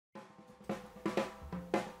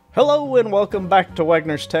Hello and welcome back to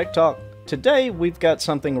Wagner's Tech Talk. Today we've got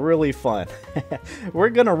something really fun. We're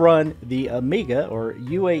going to run the AMIGA or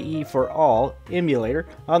UAE4ALL emulator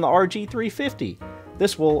on the RG350.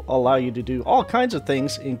 This will allow you to do all kinds of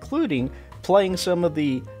things, including playing some of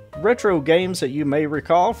the retro games that you may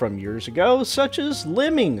recall from years ago, such as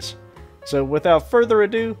Lemmings. So without further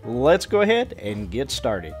ado, let's go ahead and get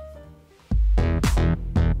started.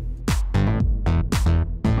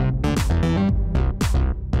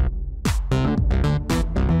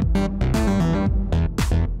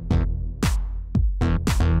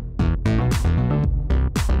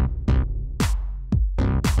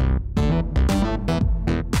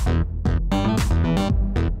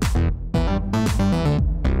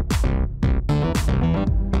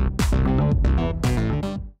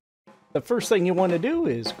 The first thing you want to do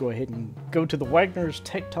is go ahead and go to the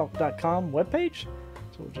wagnerstechtalk.com webpage.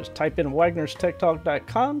 So we'll just type in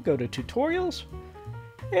wagnerstechtalk.com, go to tutorials,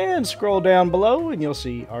 and scroll down below and you'll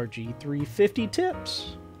see RG350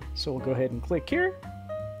 tips. So we'll go ahead and click here.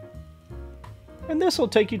 And this will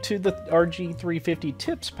take you to the RG350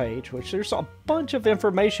 tips page, which there's a bunch of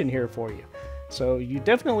information here for you. So you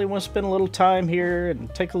definitely want to spend a little time here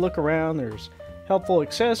and take a look around. There's helpful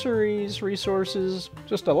accessories, resources,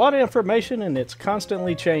 just a lot of information, and it's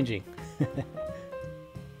constantly changing.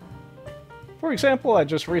 For example, I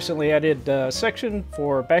just recently added a section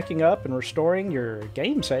for backing up and restoring your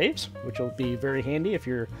game saves, which will be very handy if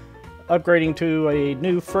you're upgrading to a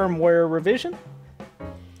new firmware revision.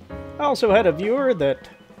 I also had a viewer that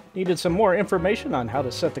needed some more information on how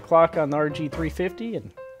to set the clock on the RG350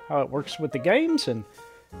 and how it works with the games, and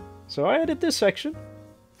so I added this section.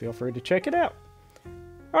 Feel free to check it out.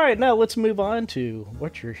 Alright, now let's move on to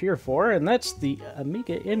what you're here for, and that's the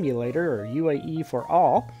AMIGA emulator, or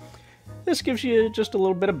UAE4ALL. This gives you just a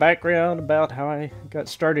little bit of background about how I got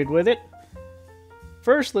started with it.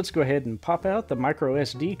 First, let's go ahead and pop out the micro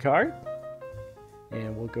SD card,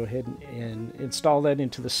 and we'll go ahead and install that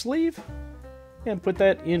into the sleeve, and put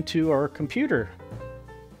that into our computer.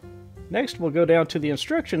 Next, we'll go down to the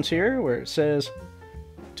instructions here, where it says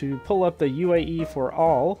to pull up the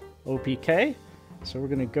UAE4ALL OPK. So we're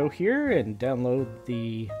going to go here and download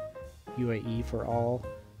the UAE4ALL.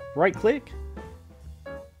 Right click,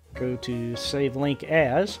 go to save link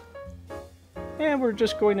as, and we're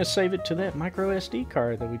just going to save it to that micro SD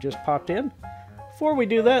card that we just popped in. Before we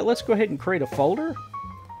do that, let's go ahead and create a folder.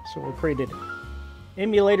 So we'll create an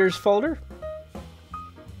emulators folder,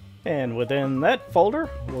 and within that folder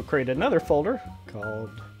we'll create another folder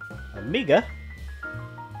called AMIGA.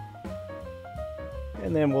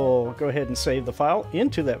 And then we'll go ahead and save the file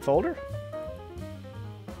into that folder.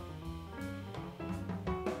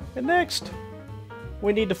 And next,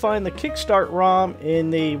 we need to find the Kickstart ROM in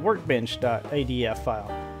the workbench.adf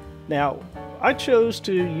file. Now, I chose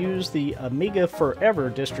to use the AMIGA Forever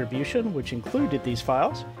distribution, which included these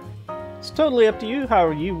files. It's totally up to you how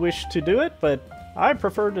you wish to do it, but I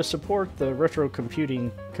prefer to support the retro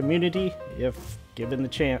computing community if given the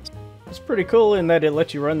chance. It's pretty cool in that it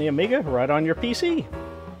lets you run the AMIGA right on your PC.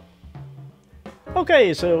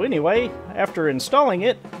 Okay, so anyway, after installing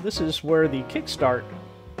it, this is where the Kickstart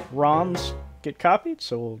ROMs get copied.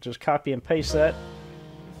 So we'll just copy and paste that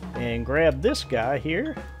and grab this guy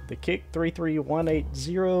here, the Kick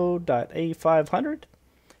 33180.A500,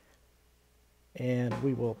 and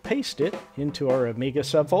we will paste it into our AMIGA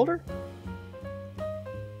subfolder.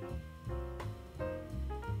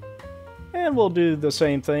 And we'll do the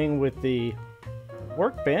same thing with the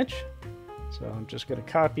workbench. So I'm just going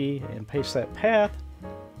to copy and paste that path.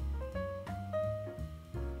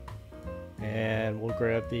 And we'll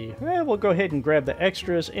grab we'll go ahead and grab the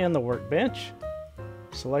extras and the workbench.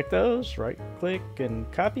 Select those, right click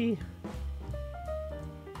and copy.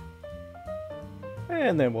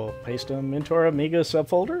 And then we'll paste them into our AMIGA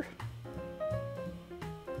subfolder.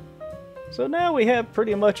 So now we have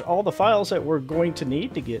pretty much all the files that we're going to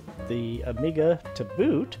need to get the AMIGA to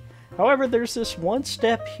boot. However, there's this one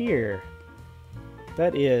step here.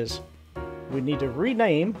 That is, we need to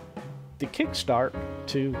rename the Kickstart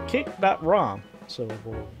to kick.rom. So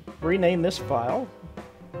we'll rename this file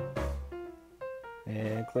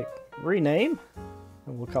and click rename,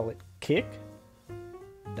 and we'll call it kick.rom.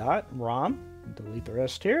 Delete the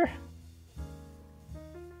rest here.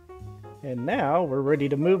 And now we're ready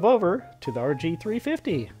to move over to the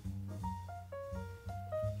RG350.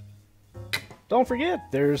 Don't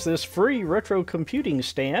forget, there's this free retro computing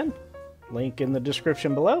stand, link in the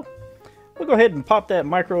description below. We'll go ahead and pop that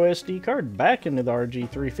micro SD card back into the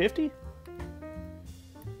RG350.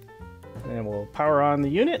 And we'll power on the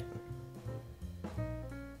unit.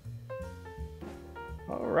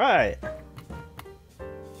 Alright.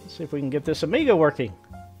 See if we can get this Amiga working.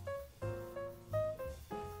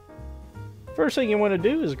 First thing you want to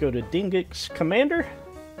do is go to Dingix Commander,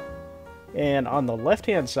 and on the left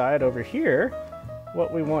hand side over here,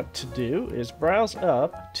 what we want to do is browse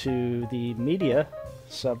up to the Media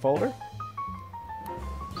subfolder.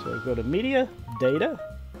 So go to Media, Data,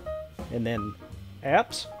 and then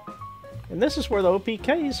Apps, and this is where the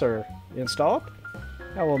OPKs are installed.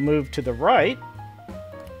 Now we'll move to the right.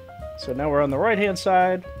 So now we're on the right hand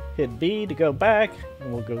side, hit B to go back,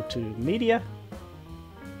 and we'll go to Media,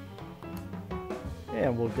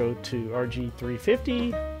 and we'll go to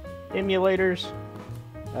RG350, Emulators,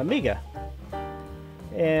 Amiga.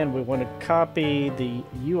 And we want to copy the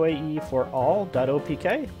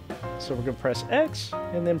UAE4ALL.opk. So we're going to press X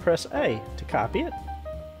and then press A to copy it.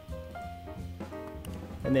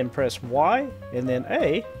 And then press Y and then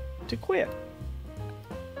A to quit.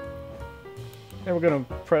 Then we're going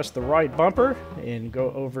to press the right bumper and go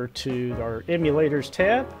over to our Emulators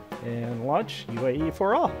tab and launch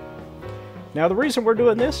UAE4ALL. Now the reason we're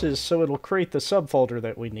doing this is so it'll create the subfolder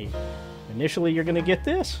that we need. Initially you're going to get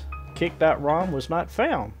this, kick.rom was not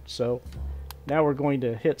found. So now we're going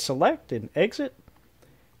to hit select and exit,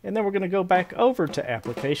 and then we're going to go back over to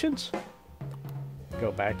applications,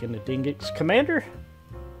 go back into Dingix Commander,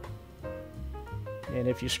 and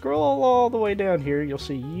if you scroll all the way down here you'll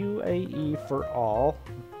see UAE4ALL,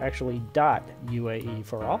 actually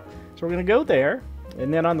 .UAE4ALL. So we're going to go there,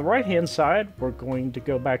 and then on the right hand side we're going to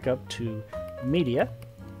go back up to Media,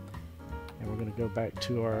 and we're going to go back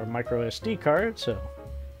to our micro SD card. So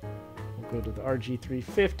we'll go to the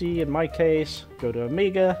RG350 in my case, go to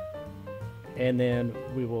Amiga, and then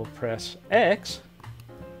we will press X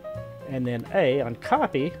and then A on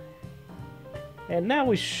copy, and now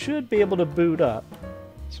we should be able to boot up.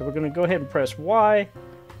 So we're going to go ahead and press Y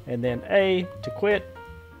and then A to quit,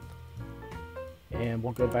 and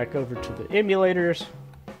we'll go back over to the emulators,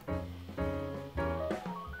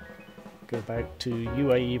 go back to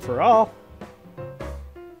UAE4ALL,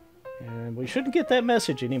 and we shouldn't get that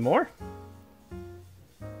message anymore.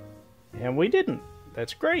 And we didn't.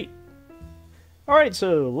 That's great. Alright,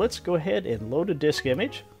 so let's go ahead and load a disk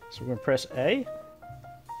image. So we're going to press A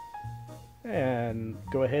and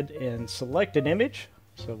go ahead and select an image.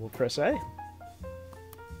 So we'll press A.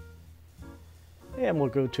 And we'll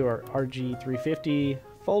go to our RG350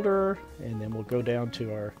 folder, and then we'll go down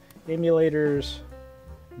to our emulators,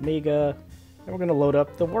 Amiga, and we're going to load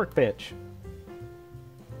up the workbench.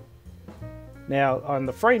 Now on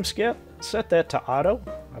the frame skip, set that to auto.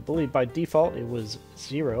 I believe by default it was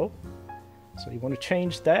 0. So you want to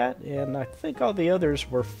change that, and I think all the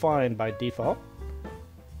others were fine by default.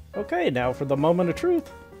 Okay, now for the moment of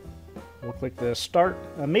truth. We'll click the Start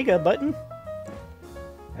Amiga button.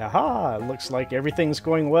 Aha! It looks like everything's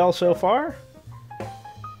going well so far.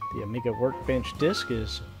 The Amiga Workbench disk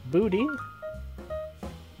is booting.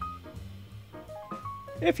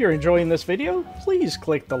 If you're enjoying this video, please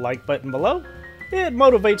click the like button below. It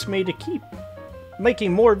motivates me to keep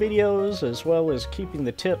making more videos, as well as keeping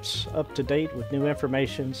the tips up to date with new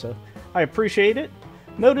information, so I appreciate it.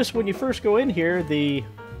 Notice when you first go in here, the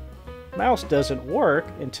mouse doesn't work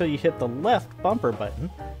until you hit the left bumper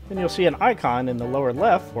button. Then you'll see an icon in the lower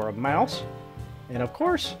left for a mouse, and of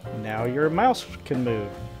course, now your mouse can move.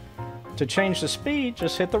 To change the speed,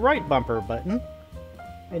 just hit the right bumper button,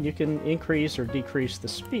 and you can increase or decrease the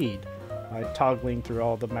speed by toggling through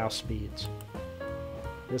all the mouse speeds.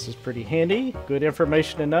 This is pretty handy, good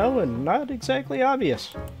information to know, and not exactly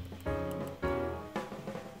obvious.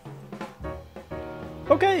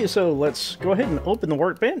 Okay, so let's go ahead and open the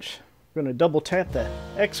workbench. We're going to double tap the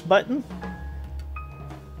X button,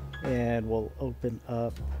 and we'll open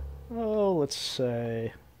up, oh, let's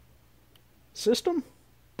say System.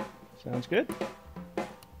 Sounds good.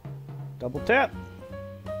 Double tap.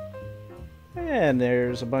 And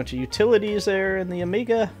there's a bunch of utilities there in the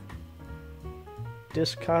Amiga.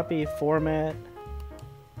 Disk copy, format.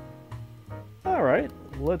 Alright,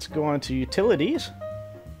 let's go on to utilities.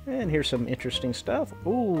 And here's some interesting stuff.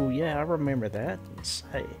 Oh yeah, I remember that. Let's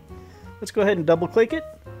go ahead and double click it.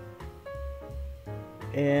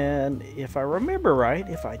 And if I remember right,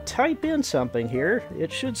 if I type in something here,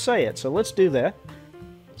 it should say it. So let's do that.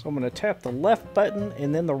 So I'm going to tap the left button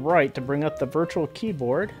and then the right to bring up the virtual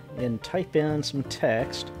keyboard and type in some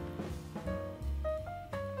text.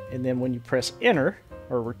 And then when you press enter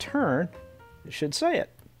or return, it should say it.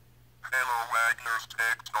 Hello, Wagner's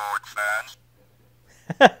TikTok fans.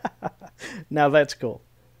 Now that's cool.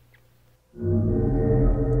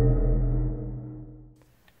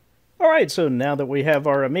 Alright, so now that we have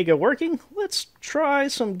our Amiga working, let's try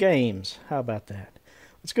some games. How about that?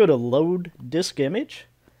 Let's go to Load Disk Image.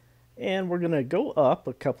 And we're going to go up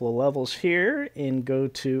a couple of levels here and go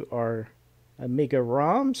to our Amiga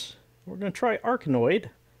ROMs. We're going to try Arkanoid.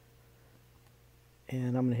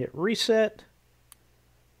 And I'm going to hit reset.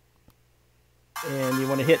 And you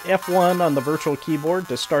want to hit F1 on the virtual keyboard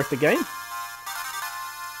to start the game.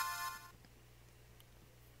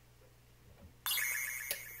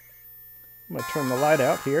 I'm going to turn the light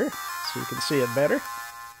out here so you can see it better.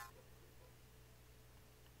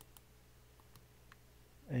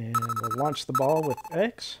 And we'll launch the ball with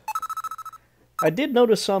X. I did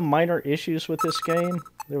notice some minor issues with this game.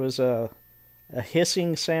 There was a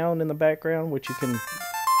hissing sound in the background, which you can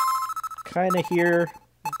kind of hear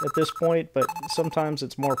at this point, but sometimes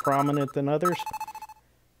it's more prominent than others.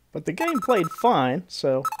 But the game played fine,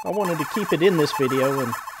 so I wanted to keep it in this video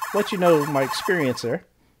and let you know my experience there.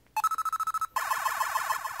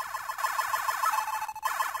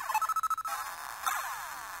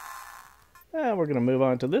 We're going to move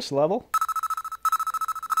on to this level.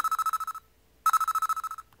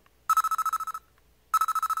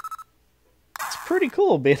 It's pretty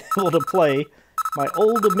cool being able to play my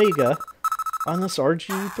old Amiga on this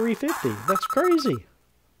RG350. That's crazy.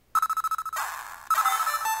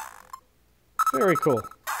 Very cool.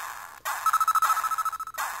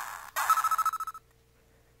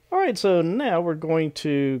 Alright, so now we're going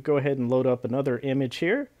to go ahead and load up another image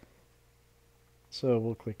here. So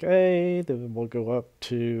we'll click A, then we'll go up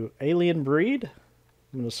to Alien Breed.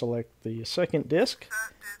 I'm going to select the second disc.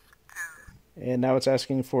 And now it's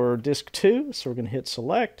asking for disc 2, so we're going to hit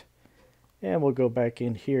select. And we'll go back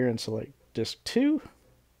in here and select disc 2.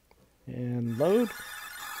 And load.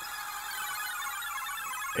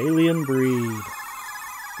 Alien Breed.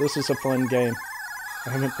 This is a fun game. I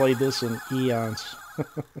haven't played this in eons.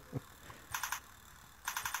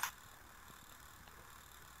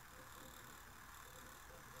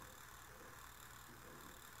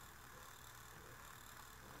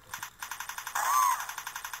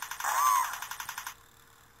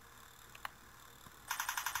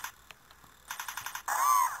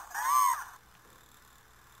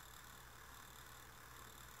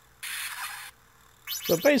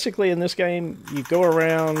 So basically in this game, you go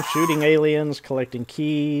around shooting aliens, collecting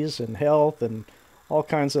keys and health and all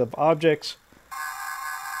kinds of objects.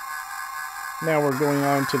 Now we're going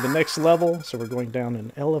on to the next level, so we're going down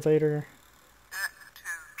an elevator.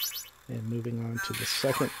 And moving on to the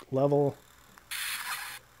second level.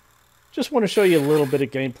 Just want to show you a little bit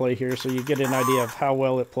of gameplay here so you get an idea of how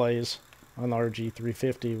well it plays on the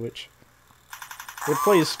RG350, which it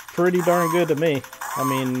plays pretty darn good to me. I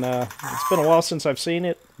mean, it's been a while since I've seen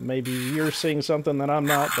it. Maybe you're seeing something that I'm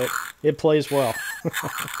not, but it plays well.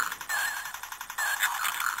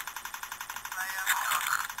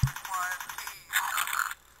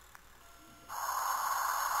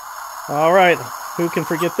 Alright, who can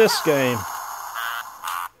forget this game?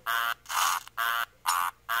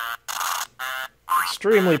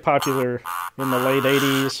 Extremely popular in the late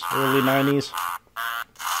 80s, early 90s.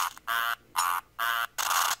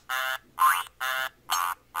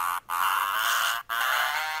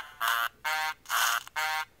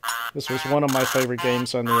 This was one of my favorite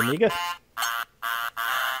games on the Amiga.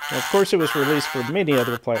 And of course, it was released for many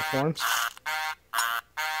other platforms.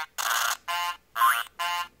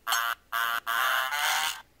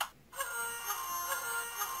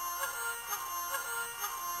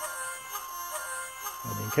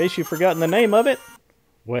 And in case you've forgotten the name of it,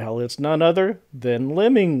 well, it's none other than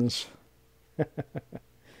Lemmings.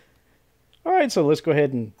 Alright, so let's go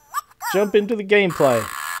ahead and jump into the gameplay.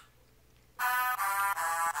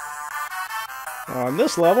 On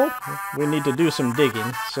this level, we need to do some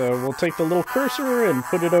digging, so we'll take the little cursor and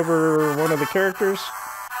put it over one of the characters,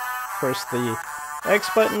 press the X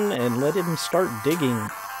button, and let him start digging.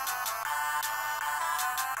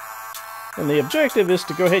 And the objective is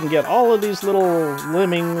to go ahead and get all of these little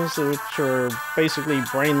lemmings, which are basically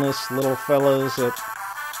brainless little fellows that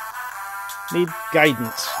need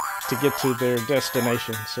guidance to get to their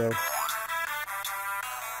destination. So,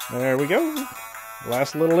 there we go.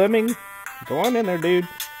 Last little lemming. Go on in there, dude.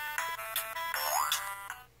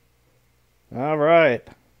 Alright.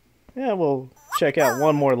 Yeah, we'll check out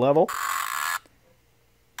one more level.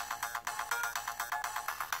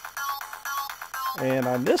 And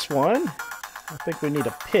on this one, I think we need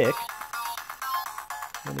a pick.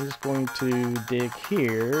 And he's going to dig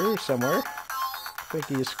here somewhere. I think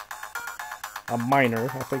he's a miner.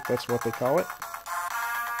 I think that's what they call it.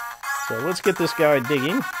 So let's get this guy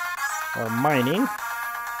digging, or mining.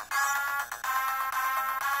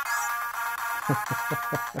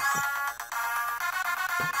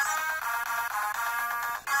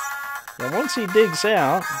 And once he digs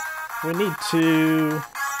out, we need to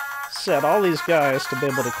set all these guys to be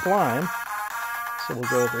able to climb. So we'll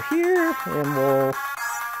go over here, and we'll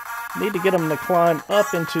need to get them to climb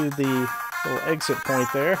up into the little exit point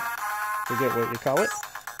there. Forget what you call it.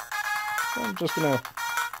 So I'm just going to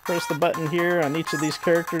press the button here on each of these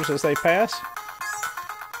characters as they pass.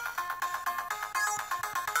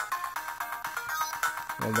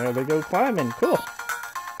 And there they go climbing. Cool.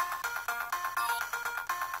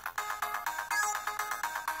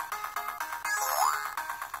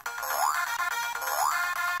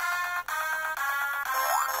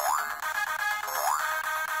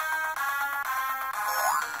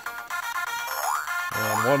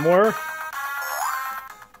 And one more.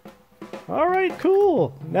 Alright,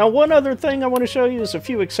 cool. Now one other thing I want to show you is a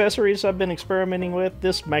few accessories I've been experimenting with.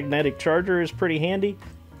 This magnetic charger is pretty handy.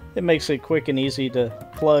 It makes it quick and easy to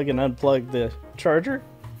plug and unplug the charger.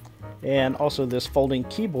 And also this folding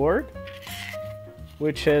keyboard,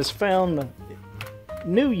 which has found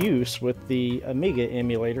new use with the AMIGA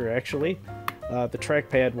emulator actually. The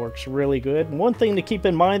trackpad works really good. And one thing to keep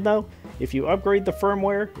in mind though, if you upgrade the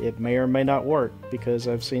firmware, it may or may not work, because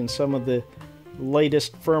I've seen some of the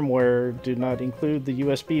latest firmware do not include the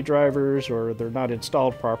USB drivers, or they're not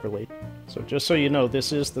installed properly. So just so you know,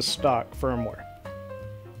 this is the stock firmware.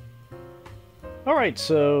 Alright,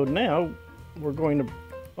 so now we're going to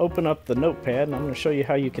open up the notepad, and I'm going to show you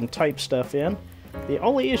how you can type stuff in. The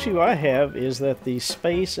only issue I have is that the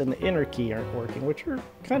space and the enter key aren't working, which are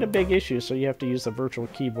kind of big issues, so you have to use the virtual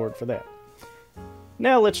keyboard for that.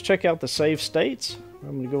 Now let's check out the save states.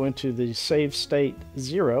 I'm going to go into the save state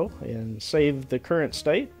 0 and save the current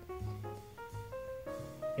state.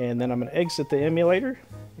 And then I'm going to exit the emulator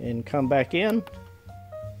and come back in.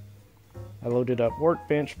 I loaded up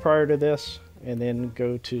Workbench prior to this, and then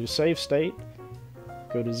go to save state,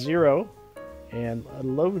 go to 0, and a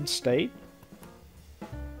load state.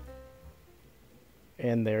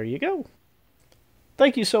 And there you go.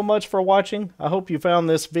 Thank you so much for watching. I hope you found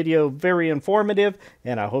this video very informative,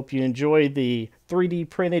 and I hope you enjoyed the 3D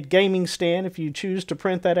printed gaming stand if you choose to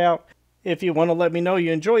print that out. If you want to let me know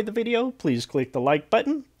you enjoyed the video, please click the like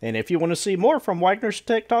button. And if you want to see more from Wagner's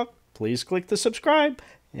Tech Talk, please click the subscribe.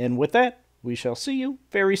 And with that, we shall see you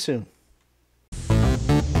very soon.